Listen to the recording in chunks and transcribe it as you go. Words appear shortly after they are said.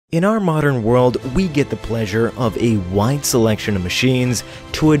In our modern world, we get the pleasure of a wide selection of machines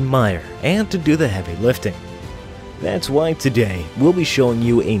to admire and to do the heavy lifting. That's why today we'll be showing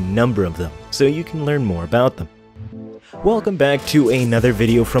you a number of them so you can learn more about them. Welcome back to another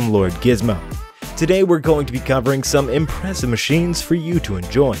video from Lord Gizmo. Today we're going to be covering some impressive machines for you to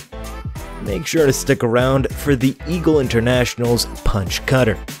enjoy. Make sure to stick around for the Eagle International's Punch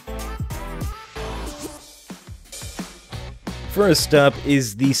Cutter. First up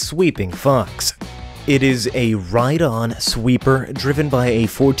is the Sweeping Fox. It is a ride-on sweeper driven by a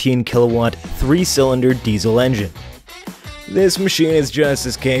 14 kilowatt 3-cylinder diesel engine. This machine is just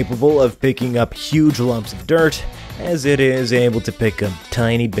as capable of picking up huge lumps of dirt as it is able to pick up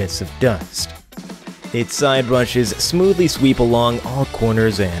tiny bits of dust. Its side brushes smoothly sweep along all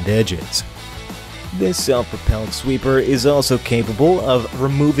corners and edges. This self-propelled sweeper is also capable of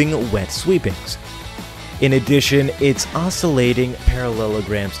removing wet sweepings. In addition, its oscillating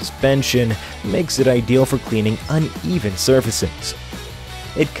parallelogram suspension makes it ideal for cleaning uneven surfaces.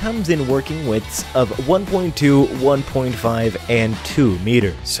 It comes in working widths of 1.2, 1.5, and 2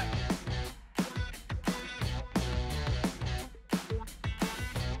 meters.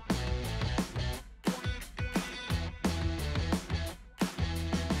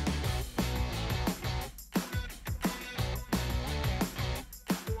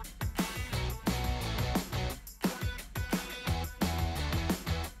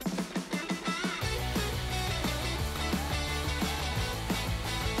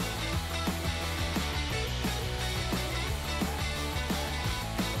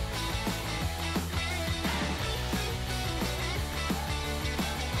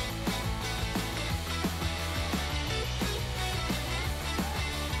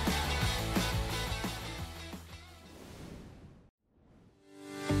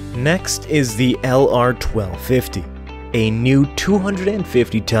 Next is the LR1250, a new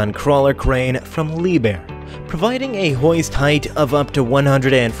 250-ton crawler crane from LIEBHERR, providing a hoist height of up to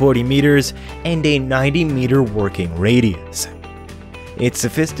 140 meters and a 90-meter working radius. Its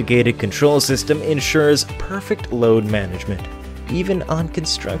sophisticated control system ensures perfect load management, even on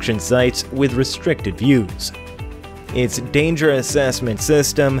construction sites with restricted views. Its danger assessment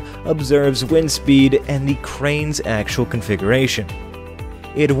system observes wind speed and the crane's actual configuration.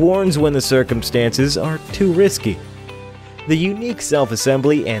 It warns when the circumstances are too risky. The unique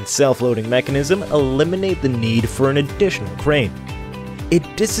self-assembly and self-loading mechanism eliminate the need for an additional crane. It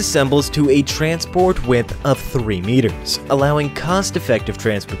disassembles to a transport width of 3 meters, allowing cost-effective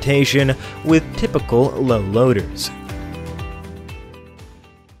transportation with typical low loaders.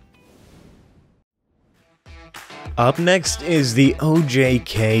 Up next is the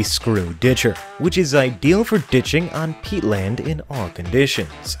OJK Screw Ditcher, which is ideal for ditching on peatland in all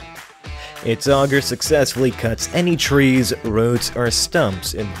conditions. Its auger successfully cuts any trees, roots, or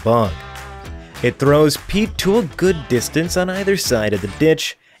stumps in the bog. It throws peat to a good distance on either side of the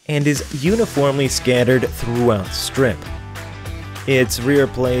ditch and is uniformly scattered throughout the strip. Its rear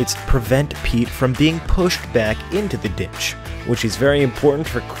plates prevent peat from being pushed back into the ditch, which is very important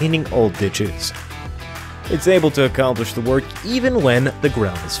for cleaning old ditches. It's able to accomplish the work even when the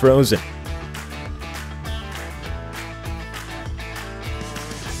ground is frozen.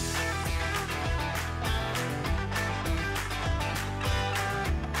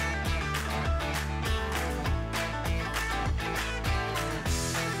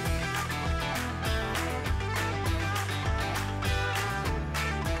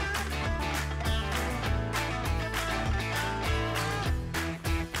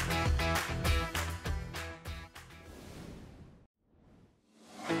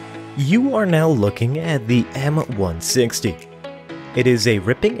 You are now looking at the M160. It is a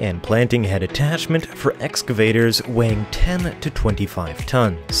ripping and planting head attachment for excavators weighing 10 to 25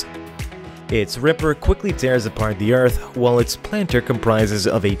 tons. Its ripper quickly tears apart the earth, while its planter comprises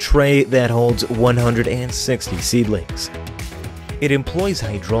of a tray that holds 160 seedlings. It employs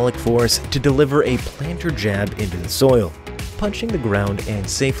hydraulic force to deliver a planter jab into the soil, punching the ground and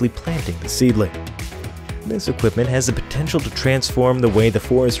safely planting the seedling. This equipment has the potential to transform the way the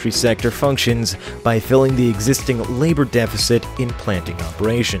forestry sector functions by filling the existing labor deficit in planting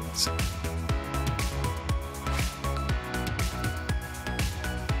operations.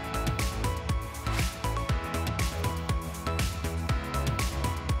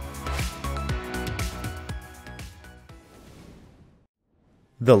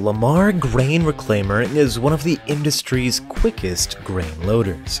 The LEMAR grain reclaimer is one of the industry's quickest grain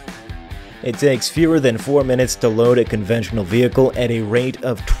loaders. It takes fewer than 4 minutes to load a conventional vehicle at a rate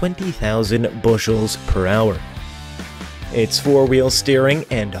of 20,000 bushels per hour. Its four-wheel steering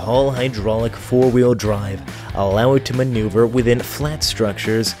and all-hydraulic four-wheel drive allow it to maneuver within flat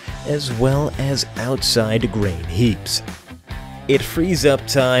structures as well as outside grain heaps. It frees up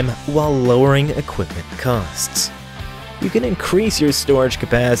time while lowering equipment costs. You can increase your storage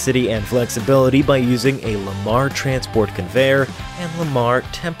capacity and flexibility by using a LEMAR transport conveyor and LEMAR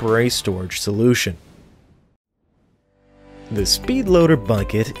temporary storage solution. The speed loader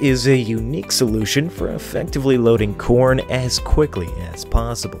bucket is a unique solution for effectively loading corn as quickly as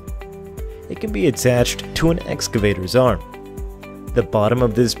possible. It can be attached to an excavator's arm. The bottom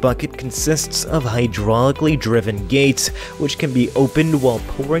of this bucket consists of hydraulically driven gates which can be opened while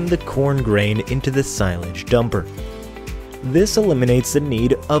pouring the corn grain into the silage dumper. This eliminates the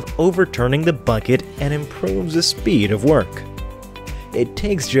need of overturning the bucket and improves the speed of work. It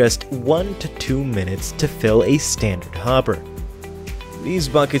takes just 1 to 2 minutes to fill a standard hopper. These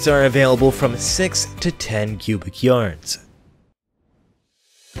buckets are available from 6 to 10 cubic yards.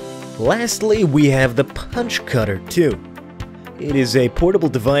 Lastly, we have the Punch Cutter 2. It is a portable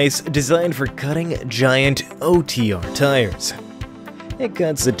device designed for cutting giant OTR tires. It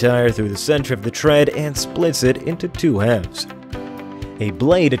cuts the tire through the center of the tread and splits it into two halves. A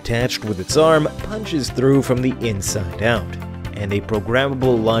blade attached with its arm punches through from the inside out, and a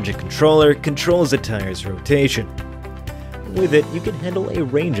programmable logic controller controls the tire's rotation. With it, you can handle a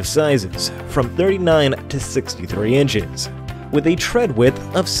range of sizes, from 39 to 63 inches, with a tread width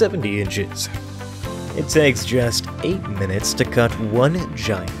of 70 inches. It takes just 8 minutes to cut one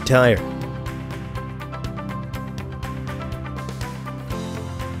giant tire.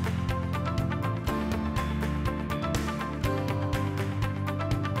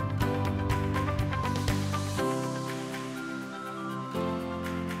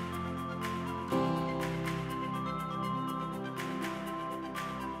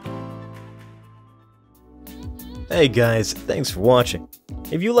 Hey guys, thanks for watching.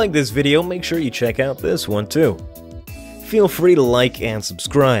 If you like this video, make sure you check out this one too. Feel free to like and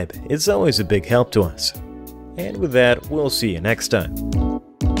subscribe, it's always a big help to us. And with that, we'll see you next time.